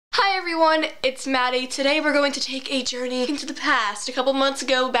everyone, it's Maddie. Today we're going to take a journey into the past, a couple months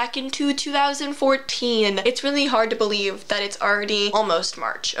ago, back into 2014. It's really hard to believe that it's already almost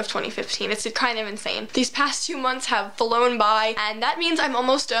March of 2015. It's kind of insane. These past 2 months have flown by, and that means I'm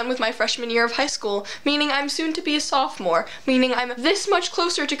almost done with my freshman year of high school, meaning I'm soon to be a sophomore, meaning I'm this much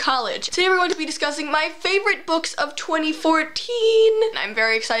closer to college. Today we're going to be discussing my favorite books of 2014. I'm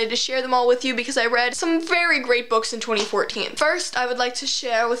very excited to share them all with you because I read some very great books in 2014. First, I would like to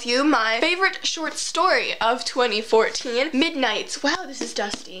share with you my favorite short story of 2014, Midnights. Wow, this is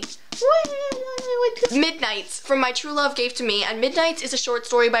dusty. Midnights from My True Love Gave to Me, and Midnights is a short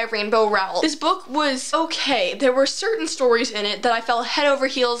story by Rainbow Rowell. This book was okay. There were certain stories in it that I fell head over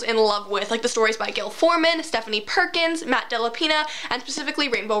heels in love with, like the stories by Gail Foreman, Stephanie Perkins, Matt Delapina, and specifically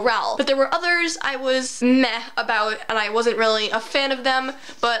Rainbow Rowell. But there were others I was meh about, and I wasn't really a fan of them,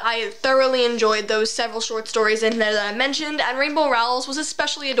 but I thoroughly enjoyed those several short stories in there that I mentioned, and Rainbow Rowell's was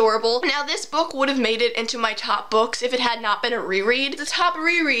especially adorable. Now, this book would have made it into my top books if it had not been a reread. The top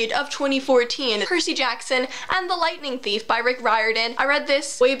reread of 2014, Percy Jackson and the Lightning Thief by Rick Riordan. I read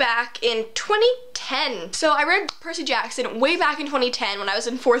this way back in 2010. So I read Percy Jackson way back in 2010 when I was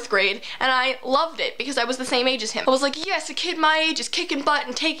in 4th grade, and I loved it because I was the same age as him. I was like, yes, a kid my age is kicking butt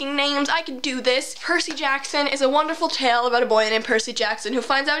and taking names. I can do this. Percy Jackson is a wonderful tale about a boy named Percy Jackson who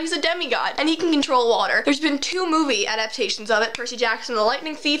finds out he's a demigod and he can control water. There's been 2 movie adaptations of it, Percy Jackson and the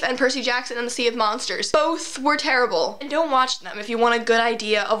Lightning Thief and Percy Jackson and the Sea of Monsters. Both were terrible. And don't watch them if you want a good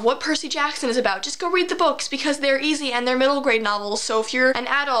idea of what Percy Jackson is about. Just go read the books because they're easy and they're middle grade novels, so if you're an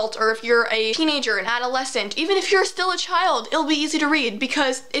adult or if you're a teenager, an adolescent, even if you're still a child, it'll be easy to read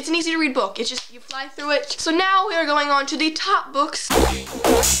because it's an easy to read book. It's just, you fly through it. So now we are going on to the top books.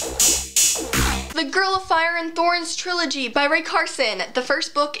 The Girl of Fire and Thorns trilogy by Ray Carson. The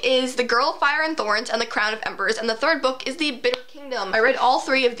first book is The Girl of Fire and Thorns and the Crown of Embers, and the third book is The Bitter Kingdom. I read all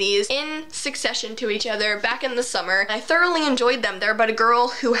 3 of these in succession to each other back in the summer, and I thoroughly enjoyed them. They're about a girl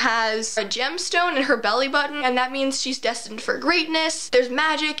who has a gemstone in her belly button, and that means she's destined for greatness. There's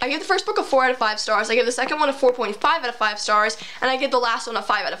magic. I gave the first book a 4 out of 5 stars. I gave the second one a 4.5 out of 5 stars, and I gave the last one a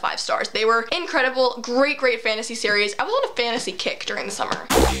 5 out of 5 stars. They were incredible, great fantasy series. I was on a fantasy kick during the summer.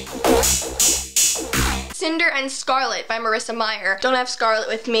 Cinder and Scarlet by Marissa Meyer. Don't have Scarlet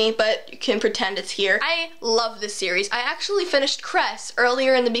with me, but you can pretend it's here. I love this series. I actually finished Cress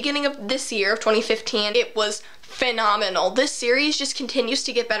earlier in the beginning of this year, of 2015. It was phenomenal. This series just continues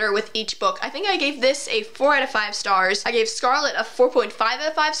to get better with each book. I think I gave this a 4 out of 5 stars. I gave Scarlet a 4.5 out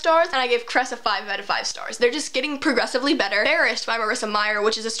of 5 stars, and I gave Cress a 5 out of 5 stars. They're just getting progressively better. Fairest by Marissa Meyer,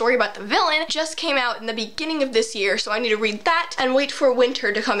 which is a story about the villain, just came out in the beginning of this year, so I need to read that and wait for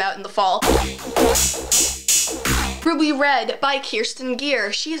Winter to come out in the fall. Ruby Red by Kirsten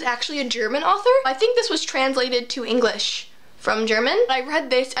Gier. She is actually a German author. I think this was translated to English from German. I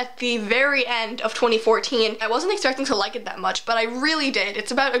read this at the very end of 2014. I wasn't expecting to like it that much, but I really did.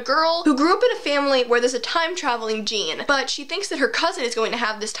 It's about a girl who grew up in a family where there's a time-traveling gene, but she thinks that her cousin is going to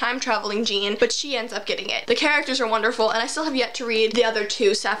have this time-traveling gene, but she ends up getting it. The characters are wonderful, and I still have yet to read the other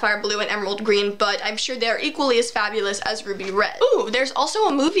 2, Sapphire Blue and Emerald Green, but I'm sure they're equally as fabulous as Ruby Red. Ooh, there's also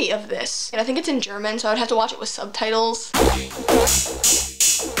a movie of this, and I think it's in German, so I would have to watch it with subtitles.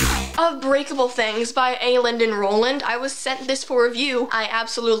 Unbreakable Things by A. Lyndon Rowland. I was sent this for review. I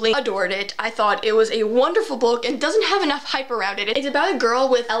absolutely adored it. I thought it was a wonderful book and doesn't have enough hype around it. It's about a girl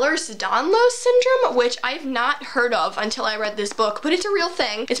with Ehlers-Danlos syndrome, which I've not heard of until I read this book, but it's a real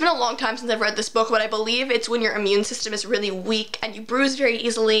thing. It's been a long time since I've read this book, but I believe it's when your immune system is really weak and you bruise very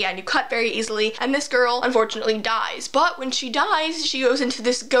easily and you cut very easily, and this girl unfortunately dies. But when she dies, she goes into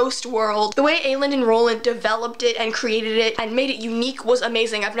this ghost world. The way A. Lyndon Rowland developed it and created it and made it unique was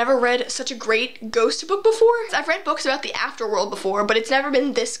amazing. I've never read such a great ghost book before. I've read books about the afterworld before, but it's never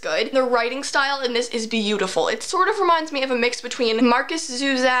been this good. The writing style in this is beautiful. It sort of reminds me of a mix between Marcus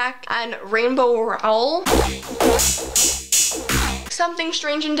Zuzak and Rainbow Rowell. Something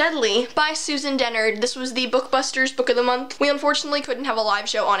Strange and Deadly by Susan Dennard. This was the Bookbusters Book of the Month. We unfortunately couldn't have a live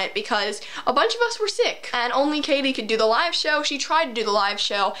show on it because a bunch of us were sick and only Katie could do the live show. She tried to do the live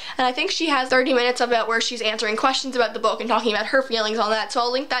show, and I think she has 30 minutes of it where she's answering questions about the book and talking about her feelings on that, so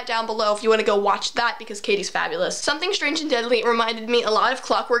I'll link that down below if you want to go watch that because Katie's fabulous. Something Strange and Deadly reminded me a lot of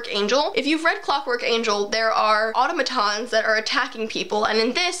Clockwork Angel. If you've read Clockwork Angel, there are automatons that are attacking people, and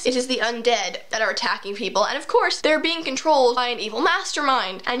in this, it is the undead that are attacking people, and of course, they're being controlled by an evil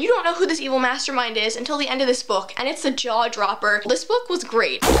mastermind, and you don't know who this evil mastermind is until the end of this book, and it's a jaw dropper. This book was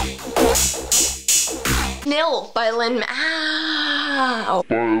great. Nil by Lynn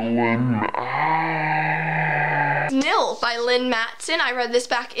Nil by Lynn Matson. I read this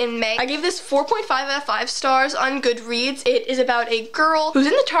back in May. I gave this 4.5 out of 5 stars on Goodreads. It is about a girl who's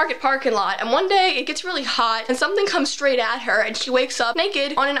in the Target parking lot, and one day it gets really hot and something comes straight at her and she wakes up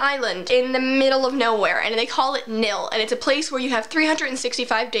naked on an island in the middle of nowhere, and they call it Nil, and it's a place where you have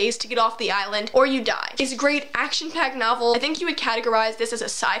 365 days to get off the island or you die. It's a great action-packed novel. I think you would categorize this as a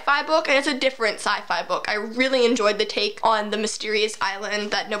sci-fi book, and it's a different sci-fi book. I really enjoyed the take on the mysterious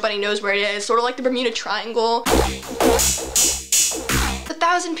island that nobody knows where it is, sort of like the Bermuda Triangle.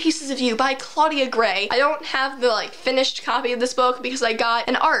 1,000 Pieces of You by Claudia Gray. I don't have the finished copy of this book because I got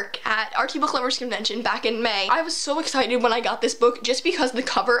an ARC at RT Book Lovers Convention back in May. I was so excited when I got this book just because the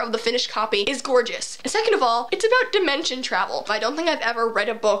cover of the finished copy is gorgeous. And second of all, it's about dimension travel. I don't think I've ever read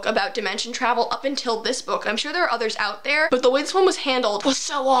a book about dimension travel up until this book. I'm sure there are others out there, but the way this one was handled was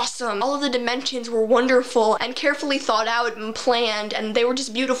so awesome. All of the dimensions were wonderful and carefully thought out and planned, and they were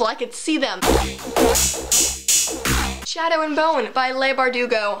just beautiful. I could see them. Shadow and Bone by Leigh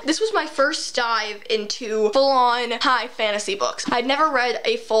Bardugo. This was my first dive into full-on high fantasy books. I'd never read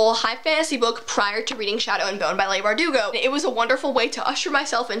a full high fantasy book prior to reading Shadow and Bone by Leigh Bardugo. It was a wonderful way to usher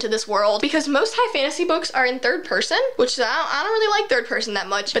myself into this world because most high fantasy books are in third person, which I don't really like third person that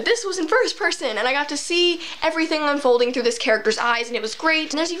much, but this was in first person, and I got to see everything unfolding through this character's eyes, and it was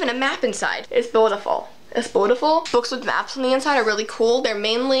great. And there's even a map inside. It's beautiful. It's beautiful. Books with maps on the inside are really cool. They're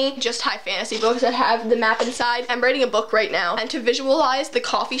mainly just high fantasy books that have the map inside. I'm writing a book right now, and to visualize the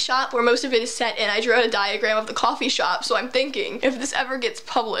coffee shop where most of it is set in, I drew out a diagram of the coffee shop, so I'm thinking if this ever gets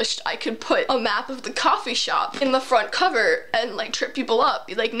published, I could put a map of the coffee shop in the front cover and trip people up.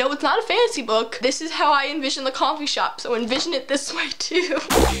 Be like, no, it's not a fantasy book. This is how I envision the coffee shop, so envision it this way too.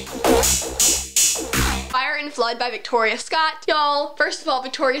 Fire and Flood by Victoria Scott. Y'all, first of all,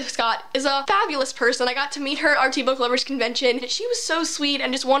 Victoria Scott is a fabulous person. I got to meet her at RT Book Lovers Convention. She was so sweet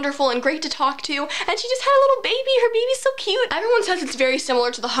and just wonderful and great to talk to, and she just had a little baby. Her baby's so cute. Everyone says it's very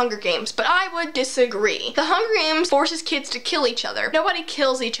similar to The Hunger Games, but I would disagree. The Hunger Games forces kids to kill each other. Nobody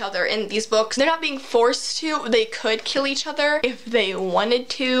kills each other in these books. They're not being forced to. They could kill each other if they wanted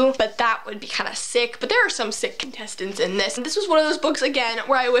to, but that would be kind of sick. But there are some sick contestants in this, and this was one of those books, again,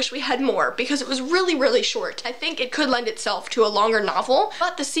 where I wish we had more because it was really, really short. I think it could lend itself to a longer novel,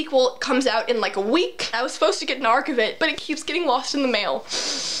 but the sequel comes out in a week. I was supposed to get an ARC of it, but it keeps getting lost in the mail.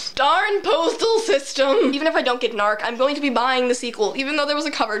 Darn postal system! Even if I don't get an ARC, I'm going to be buying the sequel, even though there was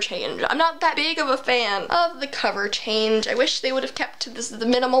a cover change. I'm not that big of a fan of the cover change. I wish they would have kept to the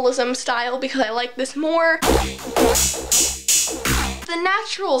minimalism style because I like this more. The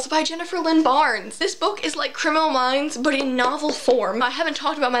Naturals by Jennifer Lynn Barnes. This book is like Criminal Minds, but in novel form. I haven't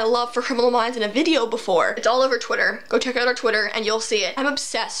talked about my love for Criminal Minds in a video before. It's all over Twitter. Go check out our Twitter and you'll see it. I'm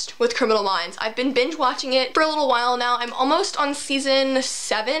obsessed with Criminal Minds. I've been binge watching it for a little while now. I'm almost on season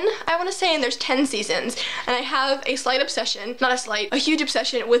 7, I want to say, and there's 10 seasons. And I have a slight obsession, not a slight, a huge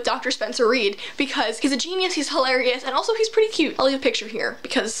obsession with Dr. Spencer Reid because he's a genius, he's hilarious, and also he's pretty cute. I'll leave a picture here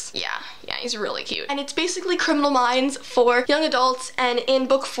because, yeah, he's really cute. And it's basically Criminal Minds for young adults and in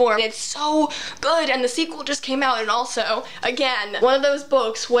book form. It's so good, and the sequel just came out, and also, again, one of those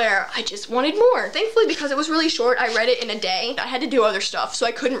books where I just wanted more. Thankfully, because it was really short, I read it in a day. I had to do other stuff, so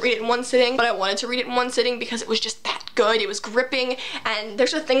I couldn't read it in one sitting, but I wanted to read it in one sitting because it was just that good. It was gripping, and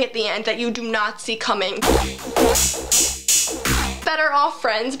there's a thing at the end that you do not see coming. Better Off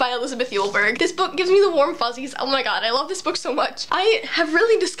Friends by Elizabeth Eulberg. This book gives me the warm fuzzies. Oh my god, I love this book so much. I have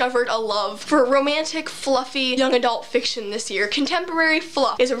really discovered a love for romantic, fluffy, young adult fiction this year. Contemporary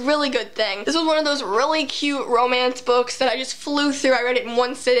fluff is a really good thing. This was one of those really cute romance books that I just flew through. I read it in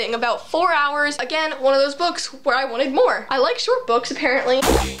one sitting, about 4 hours. Again, one of those books where I wanted more. I like short books, apparently.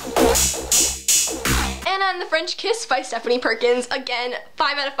 Anna and the French Kiss by Stephanie Perkins. Again,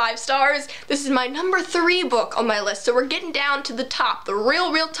 5 out of 5 stars. This is my number 3 book on my list, so we're getting down to the top, the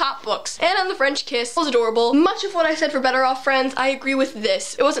real top books. Anna and the French Kiss was adorable. Much of what I said for Better Off Friends, I agree with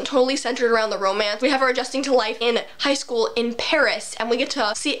this. It wasn't totally centered around the romance. We have her adjusting to life in high school in Paris, and we get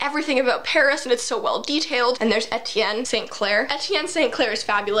to see everything about Paris, and it's so well detailed. And there's Etienne St. Clair. Etienne St. Clair is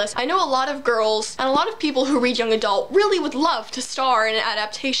fabulous. I know a lot of girls and a lot of people who read young adult really would love to star in an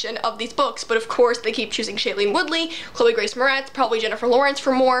adaptation of these books, but of course they keep choosing Shailene Woodley, Chloe Grace Moretz, probably Jennifer Lawrence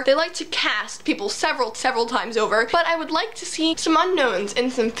for more. They like to cast people several times over, but I would like to see some unknowns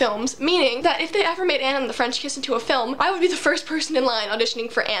in some films, meaning that if they ever made Anna and the French Kiss into a film, I would be the first person in line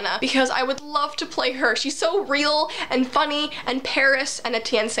auditioning for Anna, because I would love to play her. She's so real and funny, and Paris and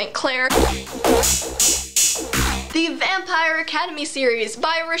Etienne St. Clair. The Vampire Academy series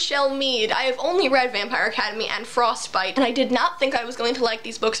by Rochelle Mead. I have only read Vampire Academy and Frostbite, and I did not think I was going to like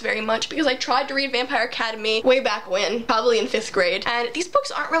these books very much because I tried to read Vampire Academy way back when, probably in 5th grade, and these books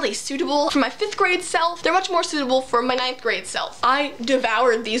aren't really suitable for my 5th grade self. They're much more suitable for my 9th grade self. I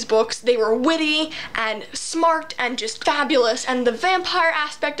devoured these books. They were witty and smart and just fabulous, and the vampire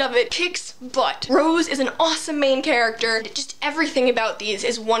aspect of it kicks butt. Rose is an awesome main character. Just everything about these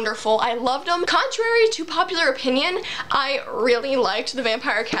is wonderful. I loved them. Contrary to popular opinion, I really liked the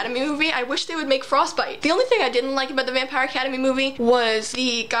Vampire Academy movie. I wish they would make Frostbite. The only thing I didn't like about the Vampire Academy movie was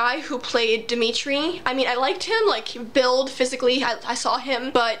the guy who played Dimitri. I mean, I liked him, like, build physically, I saw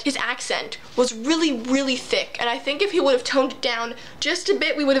him, but his accent was really, really thick, and I think if he would have toned it down just a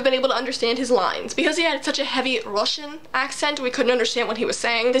bit, we would have been able to understand his lines. Because he had such a heavy Russian accent, we couldn't understand what he was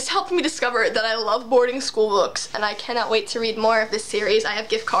saying. This helped me discover that I love boarding school books, and I cannot wait to read more of this series. I have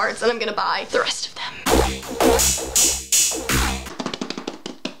gift cards, and I'm gonna buy the rest of them.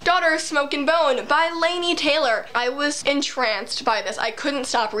 Daughter of Smoke and Bone by Laini Taylor. I was entranced by this. I couldn't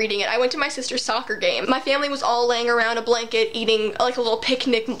stop reading it. I went to my sister's soccer game. My family was all laying around a blanket eating like a little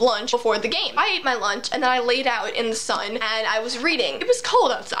picnic lunch before the game. I ate my lunch and then I laid out in the sun and I was reading. It was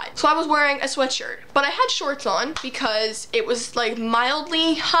cold outside, so I was wearing a sweatshirt, but I had shorts on because it was like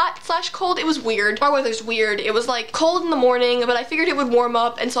mildly hot / cold. It was weird. Our weather's weird. It was like cold in the morning, but I figured it would warm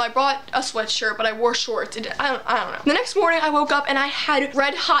up, and so I brought a sweatshirt, but I wore shorts. I don't know. The next morning I woke up and I had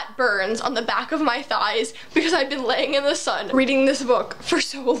red hot burns on the back of my thighs because I'd been laying in the sun reading this book for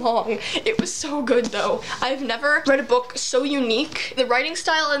so long. It was so good though. I've never read a book so unique. The writing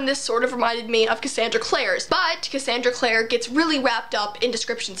style in this sort of reminded me of Cassandra Clare's, but Cassandra Clare gets really wrapped up in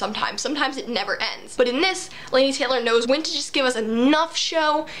description sometimes. Sometimes it never ends. But in this, Laini Taylor knows when to just give us enough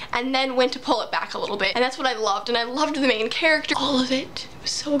show and then when to pull it back a little bit. And that's what I loved, and I loved the main character. All of it. It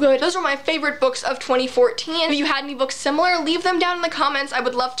was so good. Those were my favorite books of 2014. If you had any books similar, leave them down in the comments. I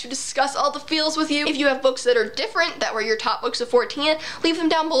would love to discuss all the feels with you. If you have books that are different, that were your top books of 14, leave them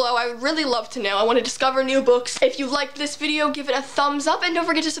down below. I would really love to know. I want to discover new books. If you liked this video, give it a thumbs up and don't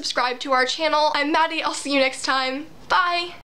forget to subscribe to our channel. I'm Maddie. I'll see you next time. Bye!